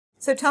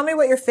So tell me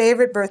what your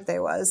favorite birthday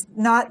was.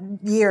 Not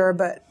year,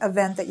 but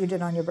event that you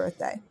did on your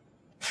birthday.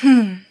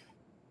 I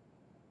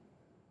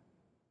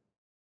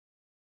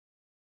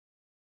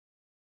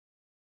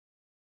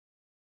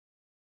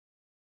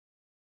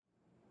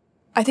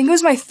think it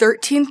was my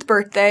 13th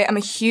birthday. I'm a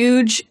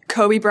huge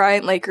Kobe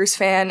Bryant Lakers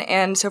fan,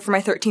 and so for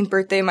my 13th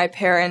birthday, my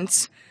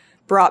parents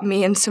brought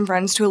me and some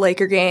friends to a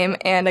Laker game,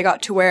 and I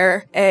got to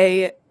wear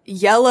a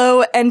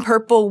yellow and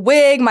purple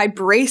wig. My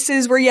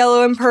braces were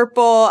yellow and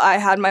purple. I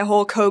had my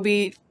whole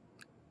Kobe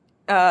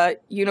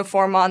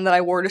uniform on that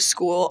I wore to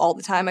school all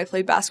the time. I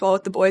played basketball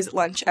with the boys at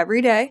lunch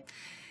every day,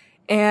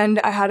 and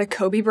I had a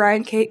Kobe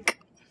Bryant cake.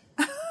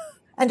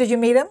 And did you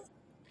meet him?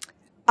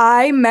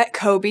 I met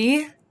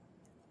Kobe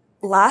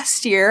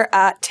last year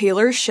at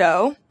Taylor's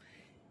show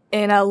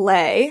in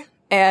LA,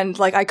 and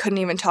like I couldn't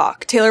even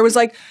talk. Taylor was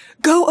like,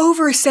 "Go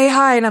over, say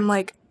hi," and I'm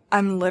like,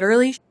 I'm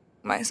literally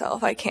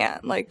myself. I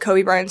can't. Like,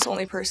 Kobe Bryant's the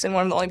only person,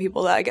 one of the only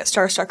people that I get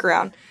starstruck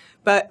around.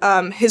 But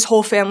his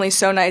whole family's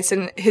so nice,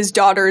 and his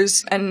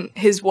daughters and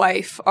his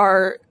wife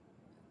are,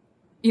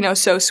 you know,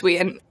 so sweet,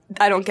 and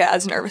I don't get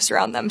as nervous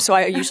around them. So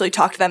I usually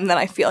talk to them, and then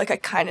I feel like I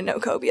kind of know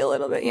Kobe a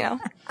little bit, you know?